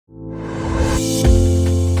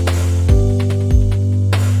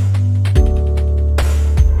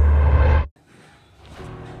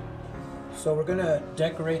we're gonna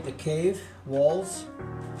decorate the cave walls.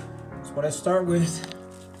 So what I start with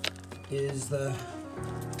is the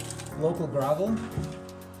local gravel.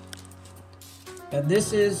 And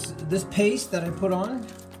this paste that I put on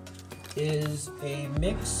is a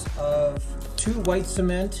mix of 2 white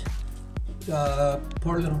cement,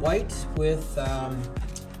 Portland white with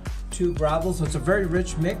 2 gravel. So it's a very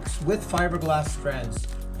rich mix with fiberglass strands,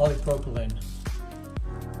 polypropylene.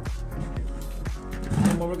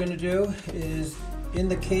 And what we're going to do is, in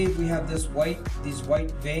the cave we have these white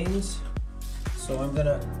veins. So I'm going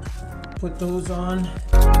to put those on.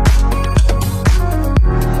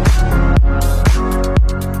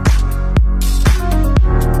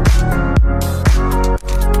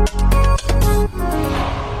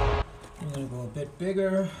 I'm going to go a bit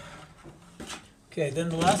bigger. Okay, then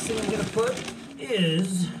the last thing I'm going to put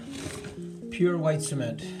is pure white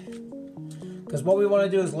cement. Because what we want to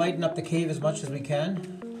do is lighten up the cave as much as we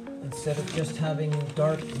can. Instead of just having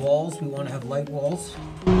dark walls, we want to have light walls.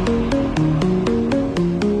 We're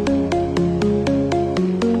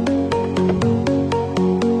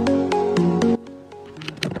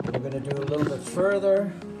going to do a little bit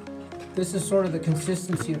further. This is sort of the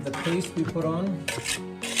consistency of the paste we put on.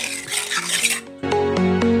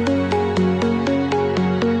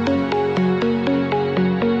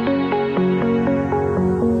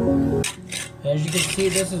 As you can see,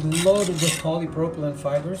 this is loaded with polypropylene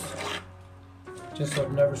fibers, just so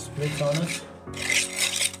it never splits on us.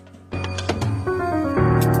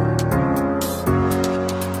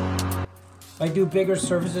 I do bigger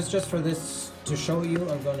surfaces just for this to show you.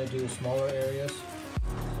 I'm going to do smaller areas.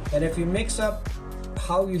 And if you mix up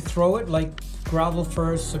how you throw it, like gravel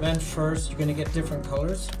first, cement first, you're going to get different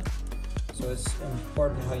colors. So it's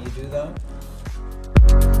important how you do that.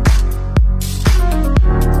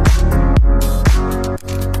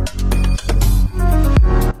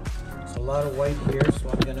 There's a lot of white here, so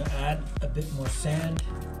I'm going to add a bit more sand.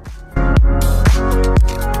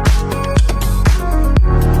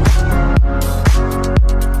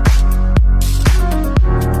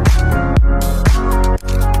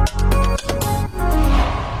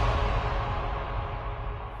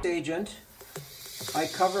 Agent, I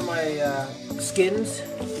cover my skins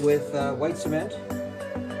with white cement,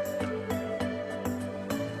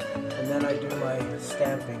 and then I do my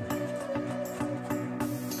stamping.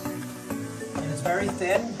 And it's very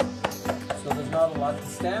thin, so there's not a lot to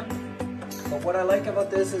stamp. But what I like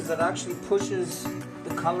about this is it actually pushes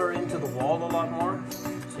the color into the wall a lot more,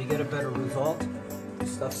 so you get a better result.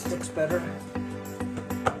 This stuff sticks better.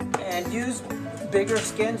 And use bigger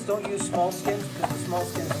skins, don't use small skins, because the small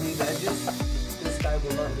skins leave edges. This guy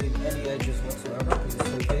will not leave any edges whatsoever because it's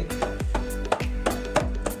so big.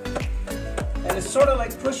 And it's sort of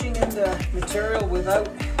like pushing in the material without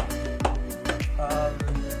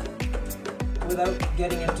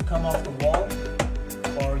getting it to come off the wall,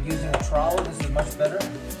 or using a trowel. This is much better.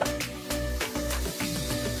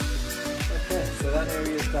 Okay, so that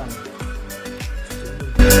area is done.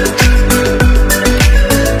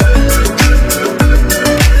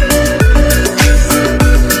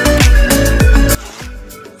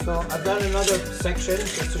 I've done another section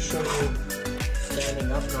just to show you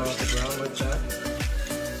standing up, not off the ground like that.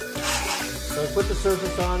 So I put the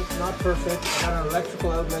surface on, not perfect. I got an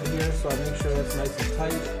electrical outlet here, so I make sure that's nice and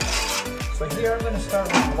tight. So here I'm going to start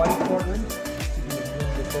with white Portland, just to be a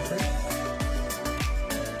little bit different.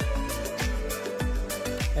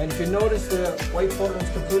 And if you notice, the white Portland is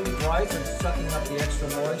completely dry, so it's sucking up the extra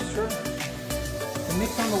moisture. The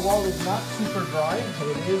mix on the wall is not super dry, but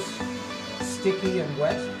it is sticky and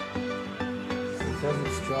wet. Does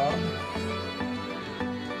its job.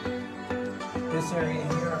 This area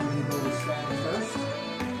here, I'm going to go with sand first.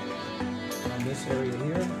 And this area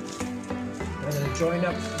here. I'm going to join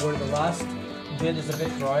up where the last bit is a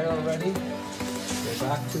bit drier already. Go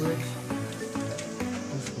back to it.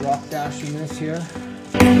 Just rock dashing this here.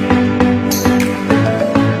 Okay,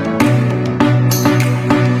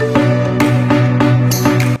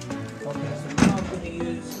 so now I'm going to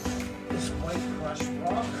use this white crushed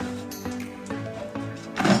rock.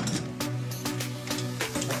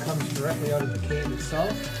 Directly out of the cave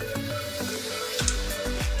itself.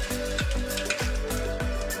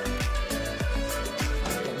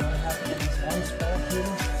 I'm going to have to get this one spot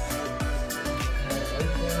here.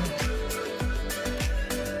 Right there.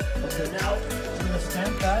 Okay, now I'm going to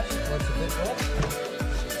stamp that so it's a bit wet.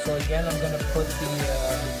 So again, I'm going to put the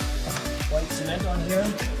white cement on here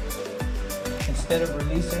instead of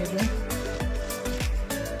release agent.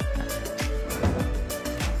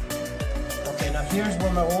 Here's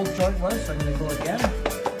where my old joint was, so I'm going to go again.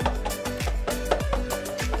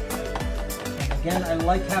 And Again, I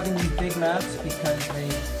like having these big mats because they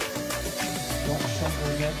don't show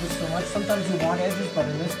those edges so much. Sometimes you want edges, but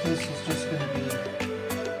in this case it's just going to be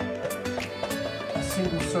a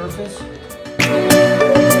single surface.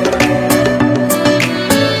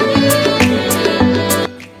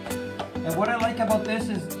 And what I like about this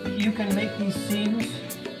is you can make these seams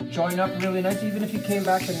join up really nice. Even if you came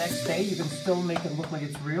back the next day, you can still make it look like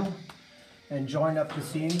it's real and join up the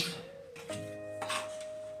seams.